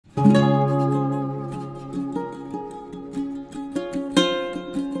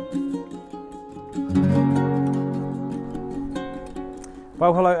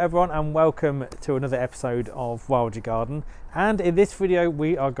Well, hello everyone and welcome to another episode of Wild Your Garden, and in this video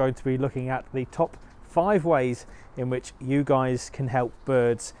we are going to be looking at the top 5 ways in which you guys can help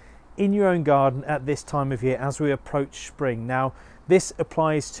birds in your own garden at this time of year as we approach spring. Now this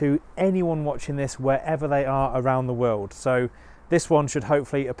applies to anyone watching this wherever they are around the world, so this one should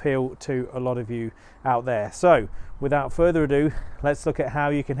hopefully appeal to a lot of you out there. So without further ado, let's look at how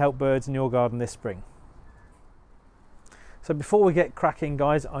you can help birds in your garden this spring. So before we get cracking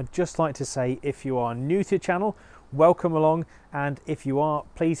guys, I'd just like to say if you are new to the channel, welcome along, and if you are,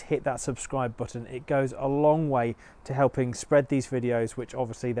 please hit that subscribe button. It goes a long way to helping spread these videos, which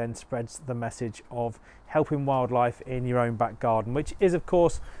obviously then spreads the message of helping wildlife in your own back garden, which is of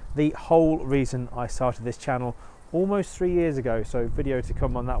course the whole reason I started this channel almost 3 years ago, so video to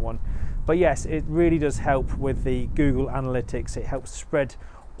come on that one. But yes, it really does help with the Google Analytics. It helps spread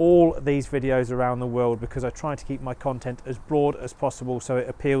all these videos around the world because I try to keep my content as broad as possible so it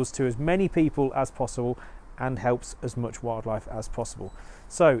appeals to as many people as possible and helps as much wildlife as possible.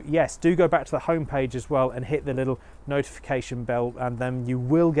 So yes, do go back to the home page as well and hit the little notification bell, and then you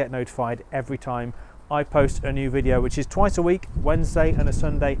will get notified every time I post a new video, which is twice a week, Wednesday and a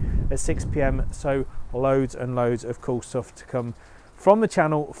Sunday at 6 PM. So loads and loads of cool stuff to come from the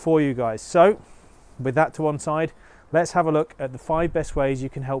channel for you guys. So with that to one side, let's have a look at the 5 best ways you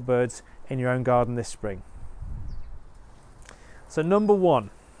can help birds in your own garden this spring. So number 1,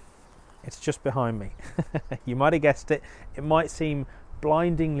 it's just behind me. You might have guessed it. It might seem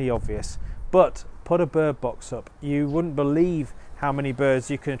blindingly obvious, but put a bird box up. You wouldn't believe how many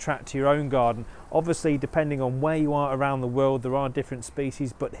birds you can attract to your own garden. Obviously, depending on where you are around the world, there are different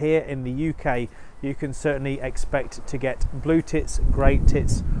species, but here in the UK, you can certainly expect to get blue tits, great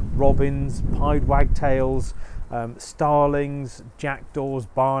tits, robins, pied wagtails, starlings, jackdaws,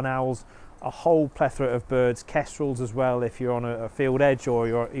 barn owls, a whole plethora of birds, kestrels as well if you're on a field edge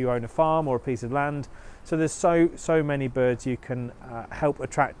or you own a farm or a piece of land. So there's so many birds you can help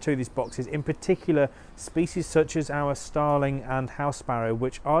attract to these boxes, in particular species such as our starling and house sparrow,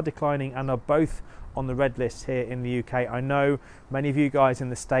 which are declining and are both on the red list here in the UK. I know many of you guys in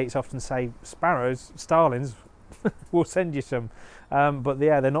the States often say sparrows, starlings, we'll send you some, but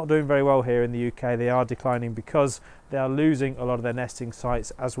yeah, they're not doing very well here in the UK. They are declining because they are losing a lot of their nesting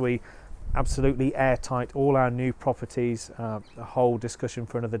sites as we absolutely airtight all our new properties. A whole discussion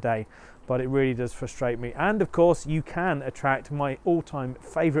for another day, but it really does frustrate me. And of course you can attract my all-time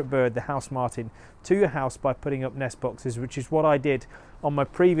favorite bird, the house martin, to your house by putting up nest boxes, which is what I did on my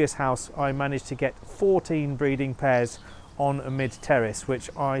previous house. I managed to get 14 breeding pairs on a mid-terrace,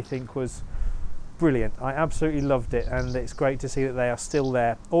 which I think was brilliant. I absolutely loved it, and it's great to see that they are still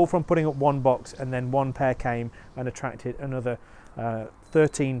there, all from putting up one box, and then one pair came and attracted another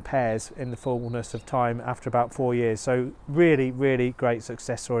 13 pairs in the fullness of time after about 4 years. So really great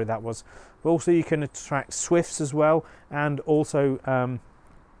success story that was. But also you can attract swifts as well, and also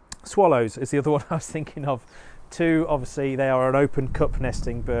swallows is the other one I was thinking of too. Obviously they are an open cup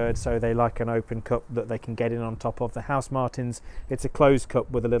nesting bird, so they like an open cup that they can get in on top of. The house martins, it's a closed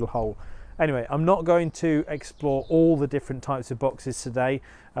cup with a little hole. Anyway, I'm not going to explore all the different types of boxes today.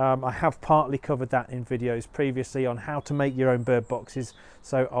 I have partly covered that in videos previously on how to make your own bird boxes,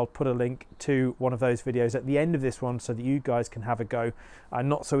 so I'll put a link to one of those videos at the end of this one so that you guys can have a go.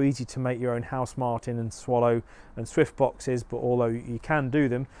 Not so easy to make your own house martin and swallow and swift boxes, but although you can do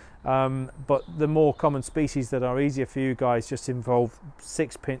them, but the more common species that are easier for you guys just involve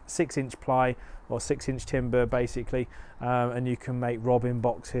 6-inch ply or 6-inch timber basically, and you can make robin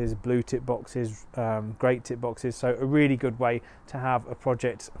boxes, blue tip boxes, great tip boxes. So a really good way to have a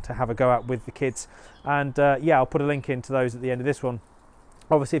project to have a go at with the kids. And yeah, I'll put a link into those at the end of this one.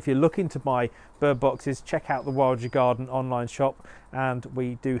 Obviously, if you're looking to buy bird boxes, check out the Wild Your Garden online shop, and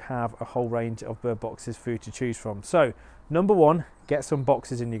we do have a whole range of bird boxes for you to choose from. So number 1, get some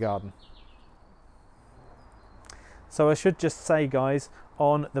boxes in your garden. So I should just say guys,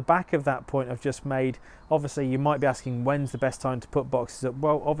 on the back of that point I've just made, obviously you might be asking when's the best time to put boxes up.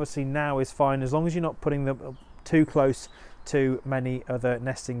 Well, obviously now is fine, as long as you're not putting them too close to many other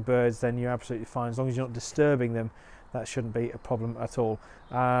nesting birds, then you're absolutely fine. As long as you're not disturbing them, that shouldn't be a problem at all.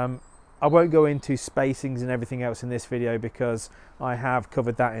 I won't go into spacings and everything else in this video because I have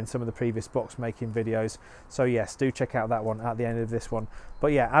covered that in some of the previous box making videos. So yes, do check out that one at the end of this one.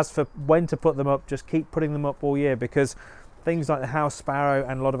 But yeah, as for when to put them up, just keep putting them up all year, because things like the house sparrow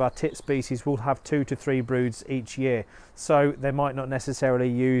and a lot of our tit species will have 2 to 3 broods each year. So they might not necessarily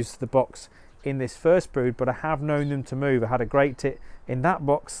use the box in this first brood, but I have known them to move. I had a great tit in that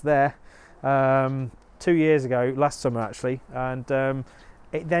box there 2 years ago, last summer actually, and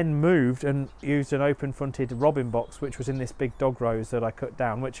it then moved and used an open fronted robin box, which was in this big dog rose that I cut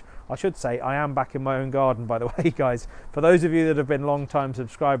down, which I should say I am back in my own garden, by the way, guys. For those of you that have been long time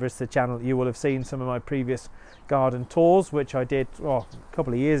subscribers to the channel, you will have seen some of my previous garden tours, which I did a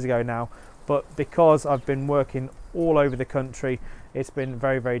couple of years ago now. But because I've been working all over the country, it's been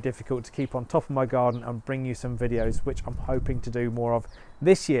very, very difficult to keep on top of my garden and bring you some videos, which I'm hoping to do more of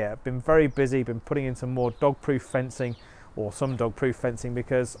this year. I've been very busy, been putting in some more dog-proof fencing, or some dog-proof fencing,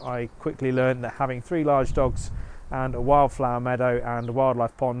 because I quickly learned that having 3 large dogs and a wildflower meadow and a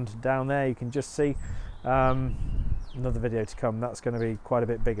wildlife pond down there, you can just see, another video to come, that's going to be quite a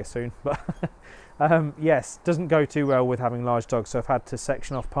bit bigger soon, but yes, doesn't go too well with having large dogs, so I've had to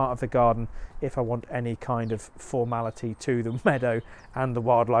section off part of the garden if I want any kind of formality to the meadow and the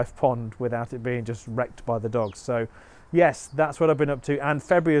wildlife pond without it being just wrecked by the dogs. So yes, that's what I've been up to. And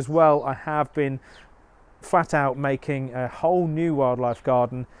February as well, I have been flat out making a whole new wildlife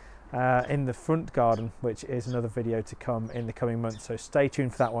garden in the front garden, which is another video to come in the coming months, so stay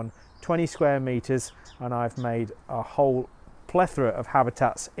tuned for that one. 20 square meters, and I've made a whole plethora of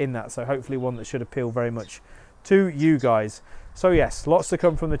habitats in that, so hopefully one that should appeal very much to you guys. So yes, lots to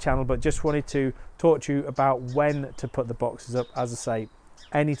come from the channel, but just wanted to talk to you about when to put the boxes up. As I say,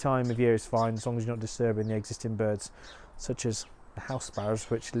 any time of year is fine, as long as you're not disturbing the existing birds, such as the house sparrows,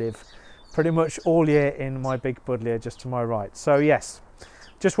 which live pretty much all year in my big buddleia just to my right. So yes,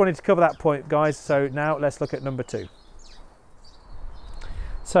 just wanted to cover that point, guys. So now let's look at number 2.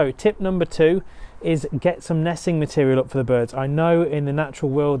 So tip number 2 is get some nesting material up for the birds. I know in the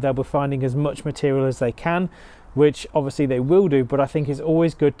natural world they'll be finding as much material as they can, which obviously they will do, but I think it's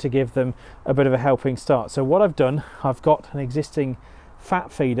always good to give them a bit of a helping start. So what I've done, I've got an existing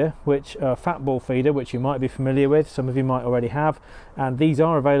fat feeder, which fat ball feeder, which you might be familiar with, some of you might already have, and these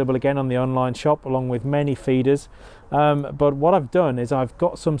are available again on the online shop along with many feeders. But what I've done is I've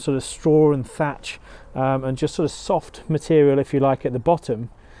got some sort of straw and thatch and just sort of soft material, if you like, at the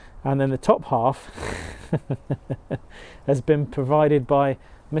bottom, and then the top half has been provided by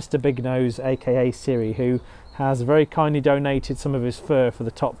Mr. Big Nose, aka Siri, who has very kindly donated some of his fur for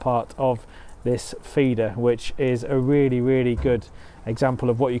the top part of this feeder, which is a really, really good example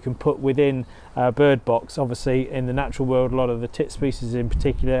of what you can put within a bird box. Obviously in the natural world, a lot of the tit species in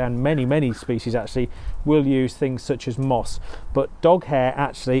particular, and many species actually, will use things such as moss, but dog hair,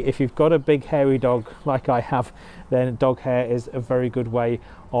 actually, if you've got a big hairy dog like I have, then dog hair is a very good way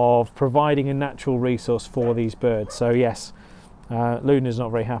of providing a natural resource for these birds. So yes, Luna's not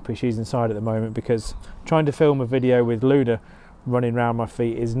very happy, she's inside at the moment, because trying to film a video with Luna running around my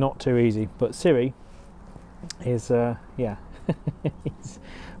feet is not too easy. But Siri is yeah,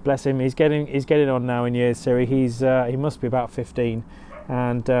 bless him, he's getting on now in years. Siri, he must be about 15,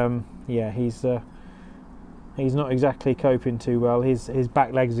 and yeah, he's not exactly coping too well. His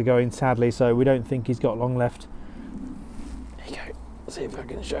back legs are going, sadly, so we don't think he's got long left. There you go, let's see if I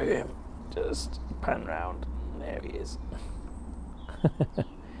can show him, just pan round, there he is.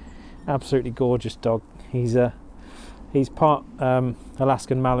 Absolutely gorgeous dog. He's part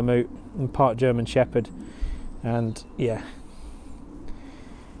Alaskan Malamute and part German Shepherd, and yeah,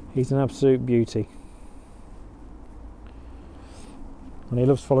 he's an absolute beauty, and he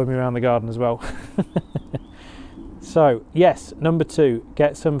loves following me around the garden as well. So yes, number 2,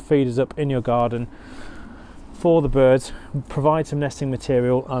 get some feeders up in your garden for the birds, provide some nesting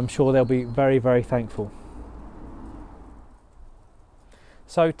material. I'm sure they'll be very, very thankful.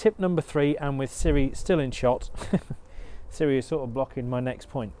 So tip number 3, and with Siri still in shot, Siri is sort of blocking my next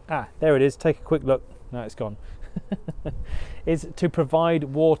point. Ah, there it is, take a quick look. No, it's gone. Is to provide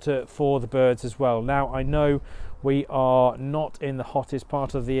water for the birds as well. Now, I know we are not in the hottest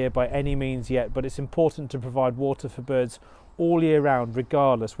part of the year by any means yet, but it's important to provide water for birds all year round,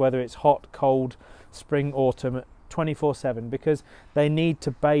 regardless whether it's hot, cold, spring, autumn, 24/7, because they need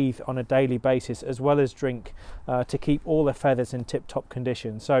to bathe on a daily basis as well as drink to keep all their feathers in tip-top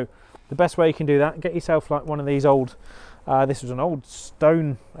condition. So the best way you can do that, get yourself like one of these old, this was an old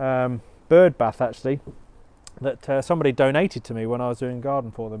stone bird bath actually that somebody donated to me when I was doing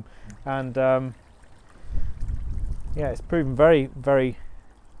garden for them, and yeah, it's proven very, very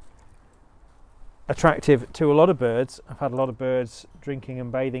attractive to a lot of birds. I've had a lot of birds drinking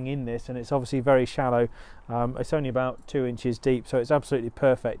and bathing in this, and it's obviously very shallow. It's only about 2 inches deep, so it's absolutely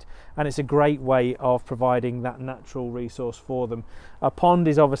perfect, and it's a great way of providing that natural resource for them. A pond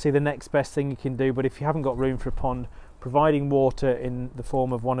is obviously the next best thing you can do, but if you haven't got room for a pond, providing water in the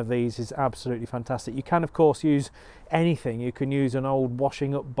form of one of these is absolutely fantastic. You can of course use anything. You can use an old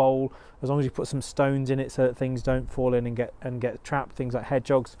washing up bowl, as long as you put some stones in it so that things don't fall in and get trapped, things like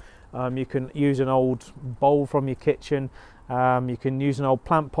hedgehogs. You can use an old bowl from your kitchen, You can use an old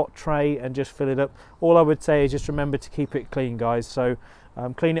plant pot tray and just fill it up. All I would say is just remember to keep it clean, guys. So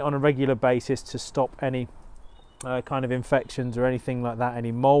clean it on a regular basis to stop any kind of infections or anything like that,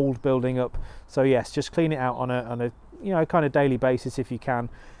 any mold building up. So yes, just clean it out on a kind of daily basis if you can.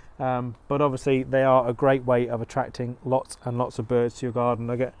 But obviously they are a great way of attracting lots and lots of birds to your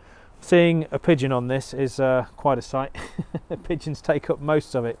garden. Seeing a pigeon on this is quite a sight. Pigeons take up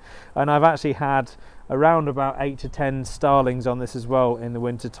most of it, and I've actually had around about 8 to 10 starlings on this as well in the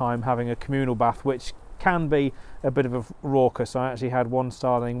winter time, having a communal bath, which can be a bit of a raucous. I actually had one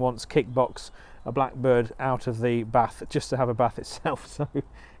starling once kickbox a blackbird out of the bath just to have a bath itself. So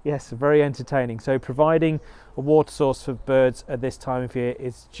yes, very entertaining. So providing a water source for birds at this time of year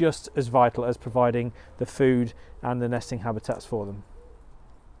is just as vital as providing the food and the nesting habitats for them.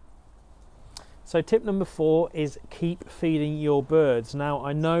 So tip number 4 is keep feeding your birds. Now,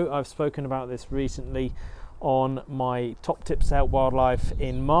 I know I've spoken about this recently on my top tips to help wildlife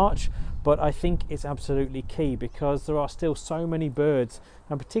in March, but I think it's absolutely key because there are still so many birds,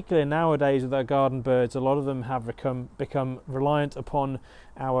 and particularly nowadays with our garden birds, a lot of them have become reliant upon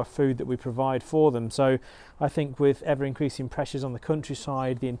our food that we provide for them. So I think with ever increasing pressures on the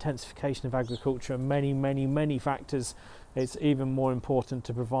countryside, the intensification of agriculture, and many factors, it's even more important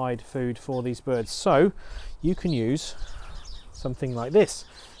to provide food for these birds. So you can use something like this,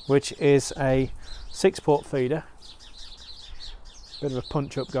 which is a 6-port feeder. Bit of a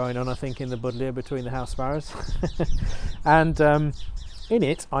punch up going on, I think, in the buddleia between the house sparrows. And in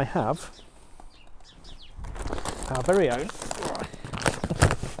it I have our very own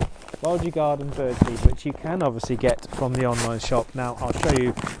Larger Garden bird feed, which you can obviously get from the online shop. Now I'll show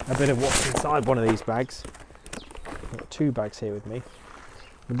you a bit of what's inside one of these bags. I've got 2 bags here with me.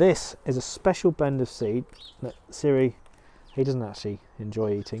 This is a special blend of seed that Siri, he doesn't actually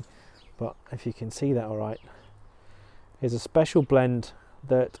enjoy eating, but if you can see that all right, is a special blend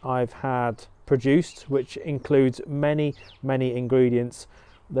that I've had produced, which includes many ingredients,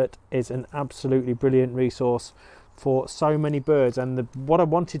 that is an absolutely brilliant resource for so many birds. And what I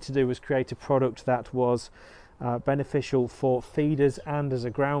wanted to do was create a product that was beneficial for feeders and as a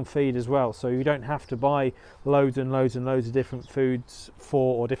ground feed as well, so you don't have to buy loads of different foods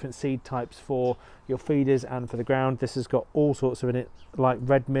or different seed types for your feeders and for the ground. This has got all sorts of in it, like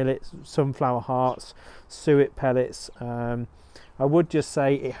red millet, sunflower hearts, suet pellets. I would just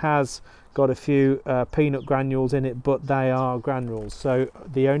say it has got a few peanut granules in it, but they are granules. So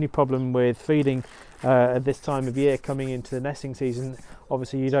the only problem with feeding at this time of year coming into the nesting season,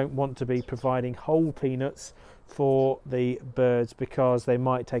 obviously you don't want to be providing whole peanuts for the birds, because they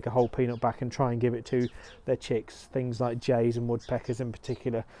might take a whole peanut back and try and give it to their chicks, things like jays and woodpeckers in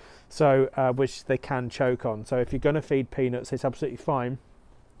particular, so which they can choke on. So if you're going to feed peanuts, it's absolutely fine,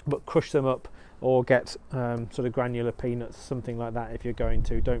 but crush them up or get sort of granular peanuts, something like that. If you're going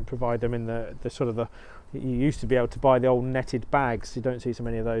to, don't provide them in the sort of the, you used to be able to buy the old netted bags. You don't see so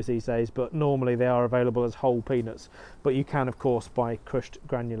many of those these days, but normally they are available as whole peanuts, but you can of course buy crushed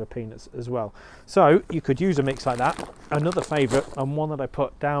granular peanuts as well. So you could use a mix like that. Another favourite, and one that I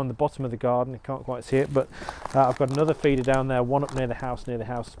put down the bottom of the garden, you can't quite see it, but I've got another feeder down there, one up near the house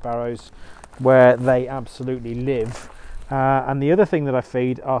sparrows, where they absolutely live. And the other thing that I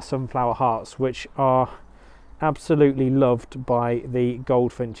feed are sunflower hearts, which are absolutely loved by the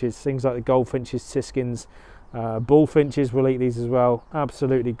goldfinches. Things like the goldfinches, siskins, bullfinches will eat these as well.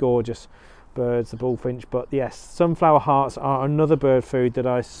 Absolutely gorgeous birds, the bullfinch. But yes, sunflower hearts are another bird food that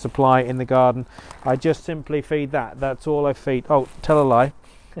I supply in the garden. I just simply feed that. That's all I feed. Oh, tell a lie.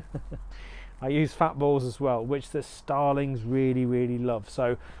 I use fat balls as well, which the starlings really love.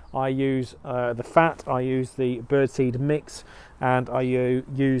 So I use the fat, I use the birdseed mix, and I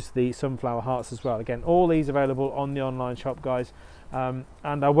use the sunflower hearts as well. Again, all these available on the online shop, guys. And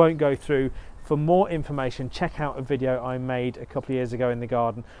I won't go through. For more information, check out a video I made a couple of years ago in the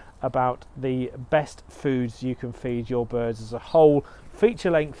garden about the best foods you can feed your birds. As a whole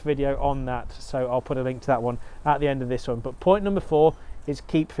feature-length video on that, so I'll put a link to that one at the end of this one. But point number 4 is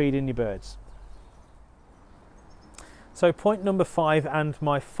keep feeding your birds. So point number 5, and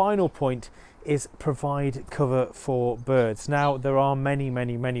my final point, is provide cover for birds. Now there are many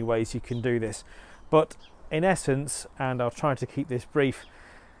ways you can do this, but in essence, and I'll try to keep this brief,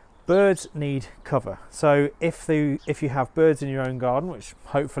 birds need cover. So if you have birds in your own garden, which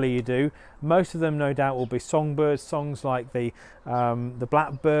hopefully you do, most of them no doubt will be songbirds, songs like the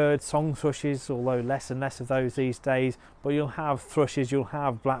blackbird, song thrushes, although less and less of those these days, but you'll have thrushes, you'll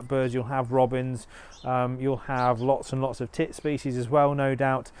have blackbirds, you'll have robins, you'll have lots and lots of tit species as well, no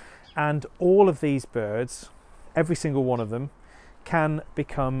doubt. And all of these birds, every single one of them, can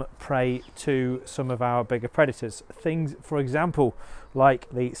become prey to some of our bigger predators. Things, for example, like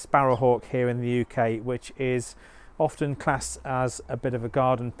the sparrowhawk here in the UK, which is often classed as a bit of a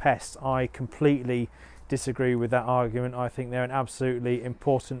garden pest. I completely disagree with that argument. I think they're an absolutely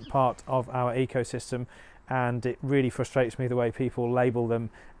important part of our ecosystem, and it really frustrates me the way people label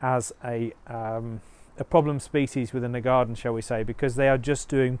them as a problem species within the garden, shall we say, because they are just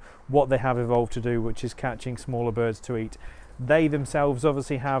doing what they have evolved to do, which is catching smaller birds to eat. They themselves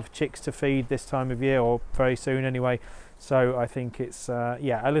obviously have chicks to feed this time of year, or very soon anyway, so I think it's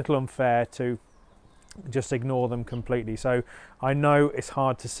yeah, a little unfair to just ignore them completely. So I know it's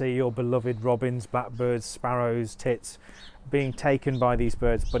hard to see your beloved robins, blackbirds, sparrows, tits being taken by these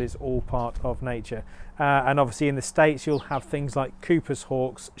birds, but it's all part of nature. And obviously in the States you'll have things like Cooper's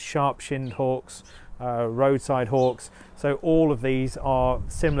hawks, sharp-shinned hawks, roadside hawks. So all of these are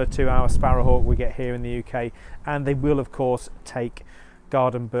similar to our sparrowhawk we get here in the UK, and they will of course take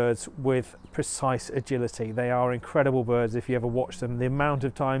garden birds with precise agility. They are incredible birds if you ever watch them. The amount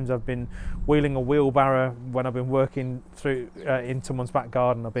of times I've been wheeling a wheelbarrow when I've been working through in someone's back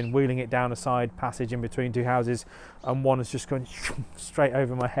garden, I've been wheeling it down a side passage in between two houses, and one is just going straight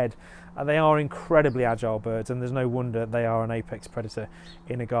over my head. They are incredibly agile birds, and there's no wonder they are an apex predator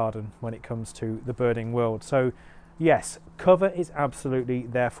in a garden when it comes to the birding world. So yes, cover is absolutely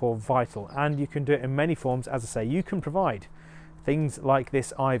therefore vital, and you can do it in many forms. As I say, you can provide things like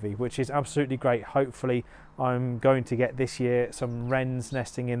this ivy, which is absolutely great. Hopefully I'm going to get this year some wrens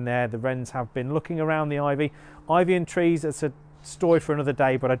nesting in there. The wrens have been looking around the ivy and trees. It's a story for another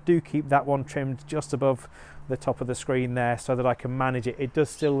day, but I do keep that one trimmed just above the top of the screen there so that I can manage it. It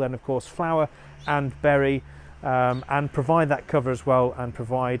does still then of course flower and berry and provide that cover as well, and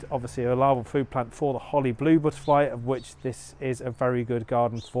provide obviously a larval food plant for the holly blue butterfly, of which this is a very good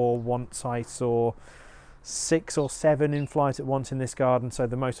garden for. Once I saw 6 or 7 in flight at once in this garden, so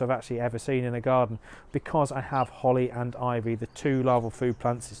the most I've actually ever seen in a garden, because I have holly and ivy, the two larval food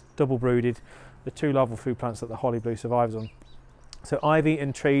plants. It's double brooded, the two larval food plants that the holly blue survives on. So ivy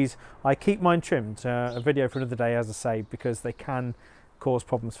and trees, I keep mine trimmed. A video for another day, as I say, because they can cause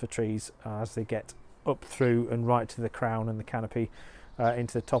problems for trees as they get up through and right to the crown and the canopy,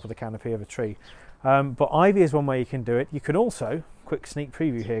 into the top of the canopy of a tree. But ivy is one way you can do it. You can also, quick sneak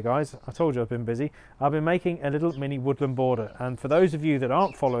preview here guys, I told you I've been busy, I've been making a little mini woodland border, and for those of you that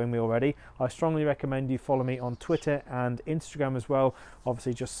aren't following me already, I strongly recommend you follow me on Twitter and Instagram as well.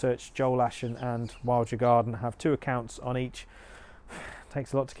 Obviously just search Joel Ashton and Wild Your Garden. I have 2 accounts on each.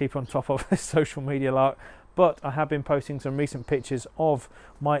 Takes a lot to keep on top of this social media lark, but I have been posting some recent pictures of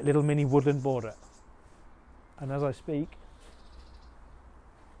my little mini woodland border, and as I speak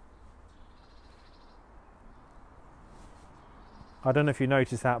I don't know if you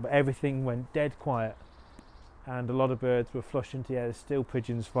noticed that, but everything went dead quiet and a lot of birds were flushed into the air. There's still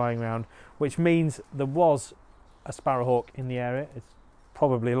pigeons flying around, which means there was a sparrowhawk in the area. It's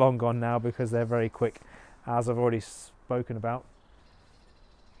probably long gone now because they're very quick, as I've already spoken about.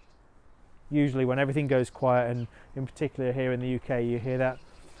 Usually when everything goes quiet, and in particular here in the UK, you hear that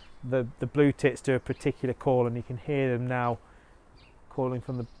the blue tits do a particular call, and you can hear them now calling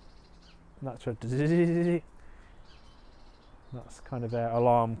from the, that's kind of their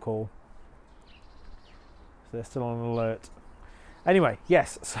alarm call. So they're still on alert. Anyway,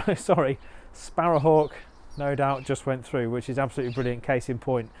 yes, so sorry, sparrowhawk no doubt just went through, which is absolutely brilliant, case in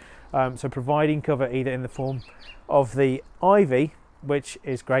point. So providing cover either in the form of the ivy, which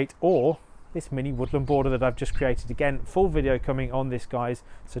is great, or this mini woodland border that I've just created. Again, full video coming on this guys,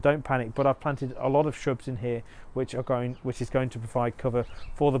 so don't panic, but I've planted a lot of shrubs in here which is going to provide cover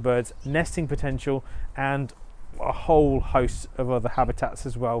for the birds, nesting potential, and a whole host of other habitats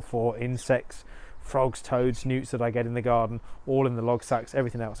as well for insects, frogs, toads, newts that I get in the garden, all in the log sacks,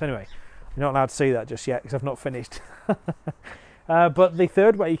 everything else. Anyway, you're not allowed to see that just yet because I've not finished. But the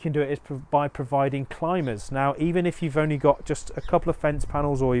third way you can do it is by providing climbers. Now, even if you've only got just a couple of fence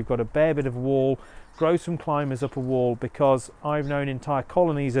panels, or you've got a bare bit of wall, grow some climbers up a wall, because I've known entire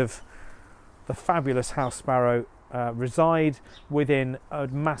colonies of the fabulous house sparrow reside within a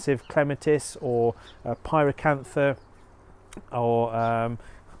massive clematis or a pyracantha or a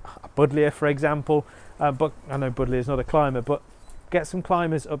buddleia, for example. But I know buddleia is not a climber, but get some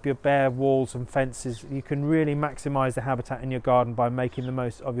climbers up your bare walls and fences. You can really maximize the habitat in your garden by making the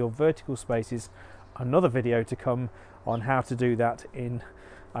most of your vertical spaces. Another video to come on how to do that in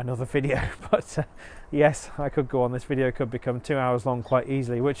another video. But yes, I could go on. This video could become 2 hours long quite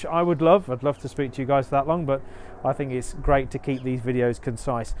easily, which I would love. I'd love to speak to you guys for that long, but I think it's great to keep these videos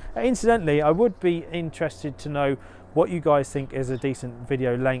concise. Incidentally, I would be interested to know what you guys think is a decent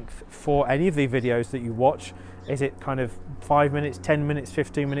video length for any of the videos that you watch. Is it kind of 5 minutes, 10 minutes,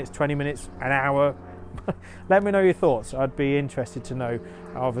 15 minutes, 20 minutes, an hour? Let me know your thoughts. I'd be interested to know.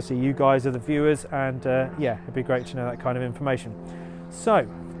 Obviously you guys are the viewers, and yeah, it'd be great to know that kind of information. So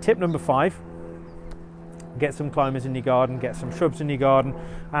tip number 5, get some climbers in your garden, get some shrubs in your garden,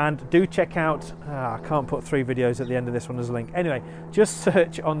 and do check out, I can't put 3 videos at the end of this one as a link. Anyway, just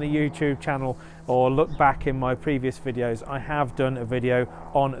search on the YouTube channel or look back in my previous videos. I have done a video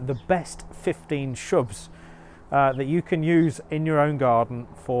on the best 15 shrubs that you can use in your own garden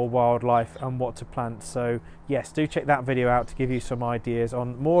for wildlife and what to plant. So yes, do check that video out to give you some ideas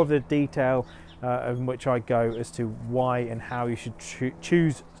on more of the detail in which I go as to why and how you should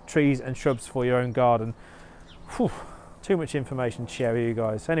choose trees and shrubs for your own garden. Whew, too much information to share with you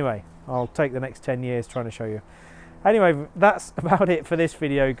guys. Anyway, I'll take the next 10 years trying to show you. Anyway, that's about it for this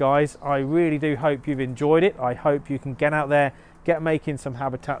video, guys. I really do hope you've enjoyed it. I hope you can get out there, get making some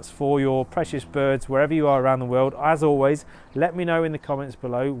habitats for your precious birds wherever you are around the world. As always, let me know in the comments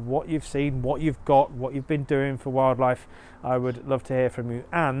below what you've seen, what you've got, what you've been doing for wildlife. I would love to hear from you,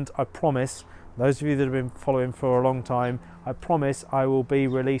 and I promise, those of you that have been following for a long time, I promise I will be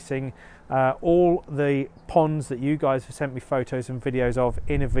releasing all the ponds that you guys have sent me photos and videos of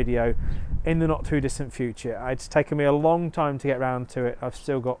in a video in the not too distant future. It's taken me a long time to get around to it. I've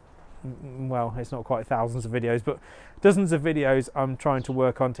still got, well, it's not quite thousands of videos, but dozens of videos I'm trying to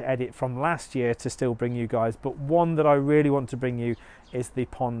work on to edit from last year to still bring you guys. But one that I really want to bring you is the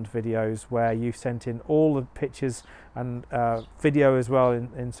pond videos, where you've sent in all the pictures and video as well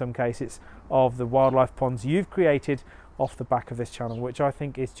in some cases of the wildlife ponds you've created off the back of this channel, which I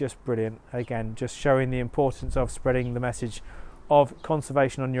think is just brilliant. Again, just showing the importance of spreading the message of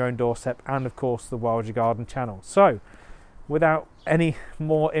conservation on your own doorstep, and of course the Wild Your Garden channel. So without any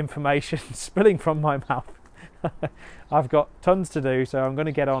more information spilling from my mouth, I've got tons to do, so I'm going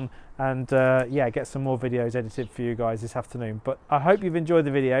to get on and yeah, get some more videos edited for you guys this afternoon. But I hope you've enjoyed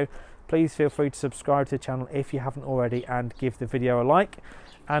the video. Please feel free to subscribe to the channel if you haven't already, and give the video a like.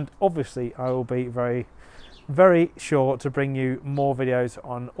 And obviously I will be very sure to bring you more videos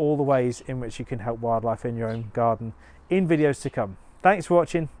on all the ways in which you can help wildlife in your own garden in videos to come. Thanks for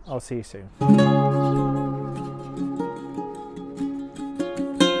watching. I'll see you soon.